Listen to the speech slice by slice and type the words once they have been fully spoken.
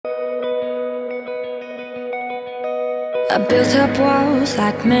I built up walls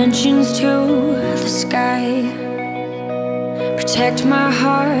like mansions to the sky, protect my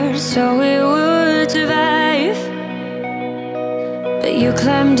heart so it would survive. But you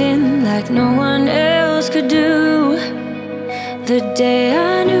climbed in like no one else could do. The day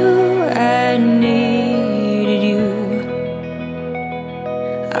I knew I needed you,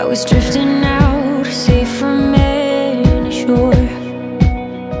 I was drifting out, safe from any shore.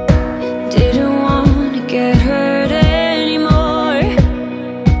 Didn't want to get hurt anymore,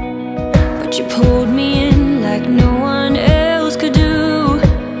 but you pulled me in like no one else could do.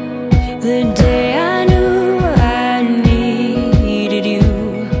 The day I knew I needed you.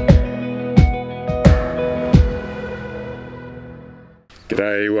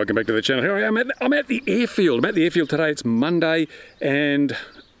 G'day, welcome back to the channel. Here I am, I'm at the airfield. I'm at the airfield today. It's Monday and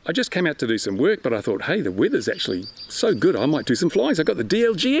I just came out to do some work, but I thought, hey, the weather's actually so good, I might do some flying. So I got the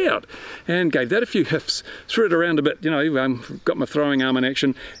DLG out and gave that a few hiffs, threw it around a bit, you know, got my throwing arm in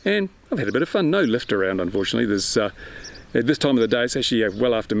action, and I've had a bit of fun. No lift around, unfortunately. There's at this time of the day, it's actually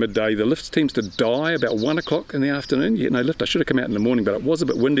well after midday. The lift seems to die about 1 o'clock in the afternoon. You get no lift. I should have come out in the morning, but it was a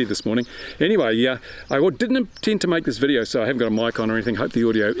bit windy this morning. Anyway, I didn't intend to make this video, so I haven't got a mic on or anything. Hope the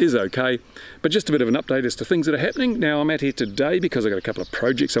audio is okay. But just a bit of an update as to things that are happening. Now, I'm out here today because I've got a couple of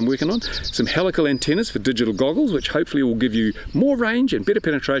projects I'm working on. Some helical antennas for digital goggles, which hopefully will give you more range and better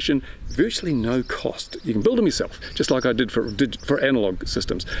penetration, virtually no cost. You can build them yourself, just like I did for analog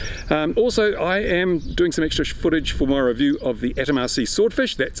systems. Also, I am doing some extra footage for my review of the Atom RC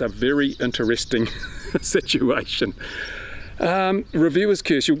swordfish. That's a very interesting situation. Reviewer's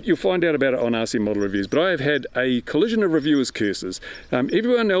curse, you'll find out about it on RC Model Reviews, but I have had a collision of reviewer's curses.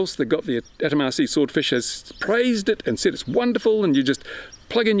 Everyone else that got the Atom RC swordfish has praised it and said it's wonderful and you just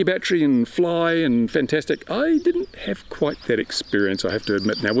plug in your battery and fly and fantastic. I didn't have quite that experience, I have to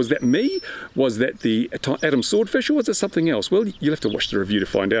admit. Now, was that me? Was that the Atom swordfish, or was it something else? Well, you'll have to watch the review to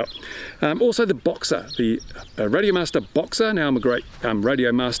find out. Also the Boxer, the Radiomaster Boxer. Now, I'm a great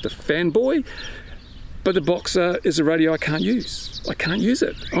Radiomaster fanboy, but the Boxer is a radio I can't use. I can't use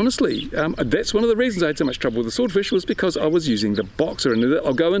it, honestly. That's one of the reasons I had so much trouble with the swordfish, was because I was using the Boxer, and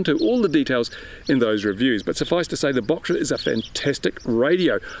I'll go into all the details in those reviews. But suffice to say, the Boxer is a fantastic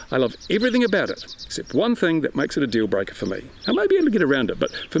radio. I love everything about it, except one thing that makes it a deal breaker for me. I may be able to get around it,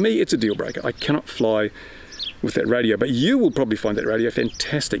 but for me, it's a deal breaker. I cannot fly with that radio, but you will probably find that radio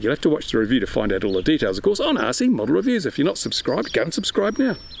fantastic. You'll have to watch the review to find out all the details, of course, on RC Model Reviews. If you're not subscribed, go and subscribe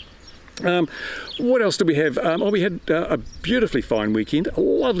now. What else did we have? We had a beautifully fine weekend, a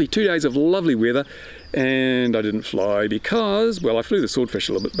lovely 2 days of lovely weather, and I didn't fly because, well, I flew the swordfish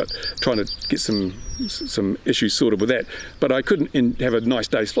a little bit, but trying to get some issues sorted with that. But I couldn't have a nice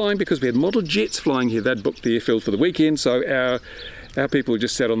day's flying because we had model jets flying here. They'd booked the airfield for the weekend, so our people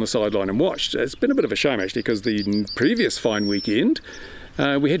just sat on the sideline and watched. It's been a bit of a shame actually, because the previous fine weekend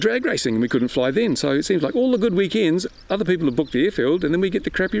we had drag racing and we couldn't fly then. So it seems like all the good weekends, other people have booked the airfield, and then we get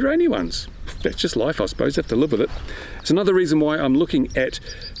the crappy rainy ones. That's just life, I suppose. Have to live with it. It's another reason why I'm looking at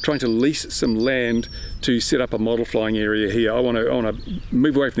trying to lease some land to set up a model flying area here. I want to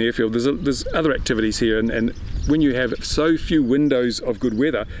move away from the airfield. There's other activities here, and when you have so few windows of good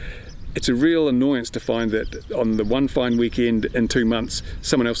weather, it's a real annoyance to find that on the one fine weekend in 2 months,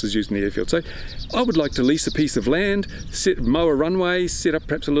 someone else is using the airfield. So I would like to lease a piece of land, mow a runway, set up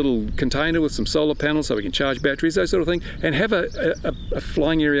perhaps a little container with some solar panels so we can charge batteries, those sort of thing, and have a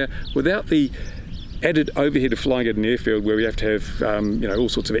flying area without the added overhead of flying at an airfield where we have to have you know, all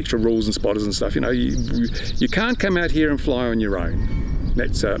sorts of extra rules and spotters and stuff. You know, you can't come out here and fly on your own.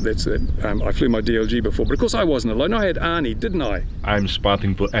 That's it. I flew my DLG before, but of course I wasn't alone. I had Arnie, didn't I? I'm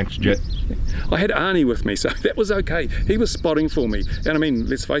spotting for X-Jet. I had Arnie with me, so that was okay. He was spotting for me. And I mean,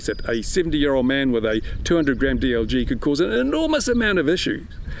 let's face it, a 70-year-old man with a 200-gram DLG could cause an enormous amount of issues.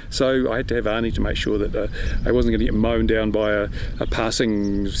 So I had to have Arnie to make sure that I wasn't going to get mown down by a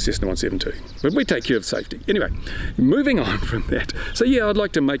passing Cessna 172. But we take care of safety. Anyway, moving on from that. So yeah, I'd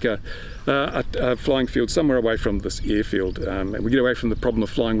like to make a flying field somewhere away from this airfield, and we get away from the problem of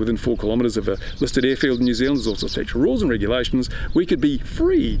flying within 4 kilometres of a listed airfield in New Zealand. There's all sorts of extra rules and regulations. We could be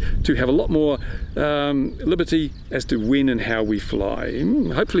free to have a lot more liberty as to when and how we fly.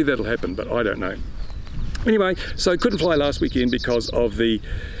 Hopefully that'll happen, but I don't know. Anyway, so couldn't fly last weekend because of the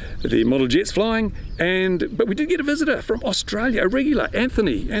model jets flying, but we did get a visitor from Australia, a regular,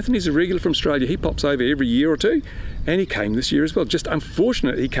 Anthony. Anthony's a regular from Australia. He pops over every year or two, and he came this year as well. Just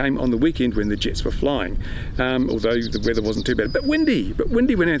unfortunate he came on the weekend when the jets were flying, although the weather wasn't too bad. But windy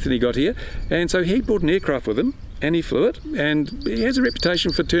when Anthony got here, and so he brought an aircraft with him. and he flew it, and he has a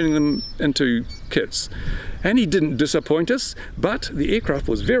reputation for turning them into kits. And he didn't disappoint us, but the aircraft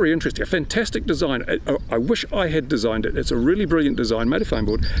was very interesting, a fantastic design. I wish I had designed it. It's a really brilliant design, made of foam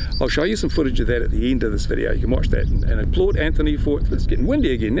board. I'll show you some footage of that at the end of this video. You can watch that, and applaud Anthony for, it's getting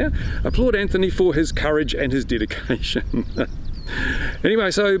windy again now, applaud Anthony for his courage and his dedication.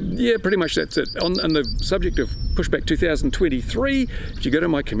 Anyway, so yeah, pretty much that's it. On the subject of Pushback 2023, if you go to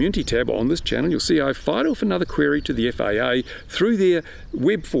my community tab on this channel, you'll see I've fired off another query to the FAA through their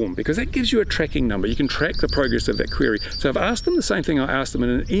web form, because that gives you a tracking number. You can track the progress of that query. So I've asked them the same thing I asked them in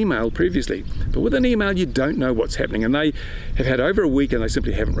an email previously, but with an email you don't know what's happening, and they have had over a week and they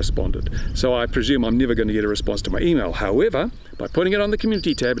simply haven't responded. So I presume I'm never going to get a response to my email. However, by putting it on the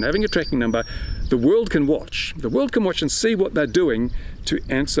community tab and having a tracking number, the world can watch. The world can watch and see what they're doing to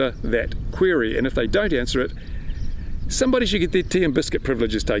answer that query, and if they don't answer it, somebody should get their tea and biscuit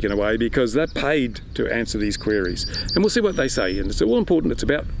privileges taken away, because they're paid to answer these queries. And we'll see what they say, and it's all important. It's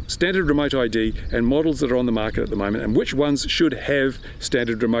about standard remote ID and models that are on the market at the moment, and which ones should have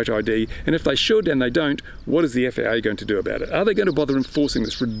standard remote ID, and if they should and they don't, what is the FAA going to do about it? Are they going to bother enforcing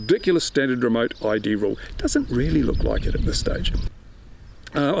this ridiculous standard remote ID rule? Doesn't really look like it at this stage.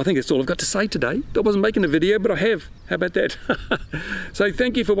 I think that's all I've got to say today. I wasn't making a video, but I have. How about that? So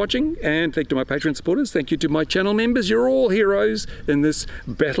thank you for watching, and thank you to my Patreon supporters. Thank you to my channel members. You're all heroes in this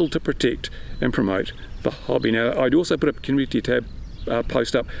battle to protect and promote the hobby. Now, I'd also put a community tab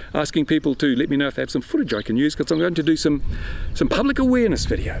post up asking people to let me know if they have some footage I can use, because I'm going to do some public awareness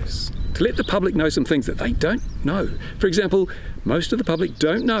videos to let the public know some things that they don't know. For example, most of the public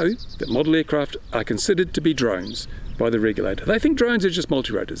don't know that model aircraft are considered to be drones by the regulator. They think drones are just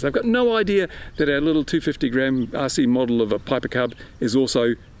multi-rotors. They've got no idea that our little 250-gram RC model of a Piper Cub is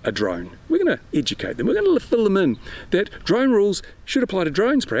also a drone. We're going to educate them. We're going to fill them in that drone rules should apply to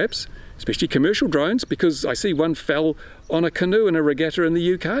drones, perhaps, especially commercial drones, because I see one fell on a canoe in a regatta in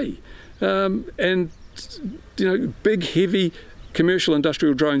the UK. And, you know, big, heavy commercial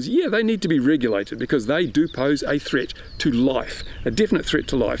industrial drones, yeah, they need to be regulated, because they do pose a threat to life, a definite threat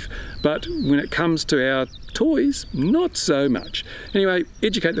to life. But when it comes to our toys, not so much. Anyway,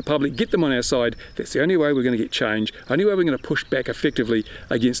 educate the public, get them on our side. That's the only way we're going to get change, only way we're going to push back effectively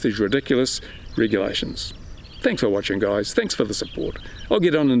against these ridiculous regulations. Thanks for watching, guys. Thanks for the support. I'll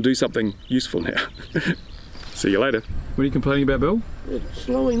get on and do something useful now. See you later. What are you complaining about, Bill? It's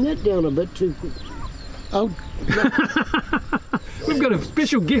slowing that down a bit too quick. Oh, no. We've got a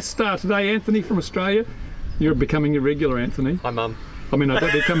special guest star today, Anthony from Australia. You're becoming a regular, Anthony. Hi, Mum. I mean, I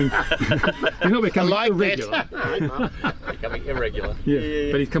don't becoming. You're not becoming like irregular. Becoming irregular.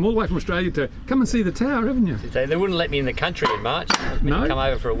 Yeah, but he's come all the way from Australia to come and see the tower, haven't you? They wouldn't let me in the country in March. No? Come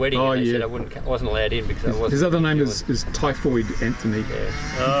over for a wedding, Oh, and they yeah. said I wasn't allowed in because I wasn't. His other name is Typhoid Anthony. Yeah.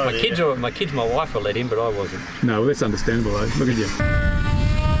 Oh, My kids, my wife were let in, but I wasn't. No, well, that's understandable though. Look at you.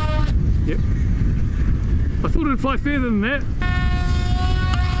 Yep. I thought it'd fly further than that.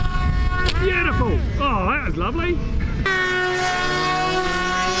 Beautiful! Oh, that was lovely.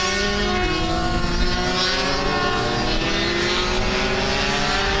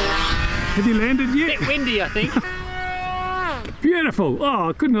 Have you landed yet? A bit windy, I think. Beautiful! Oh,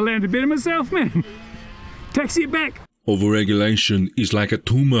 I couldn't have landed better myself, man. Taxi it back. Overregulation is like a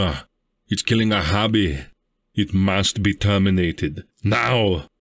tumor. It's killing our hobby. It must be terminated. Now!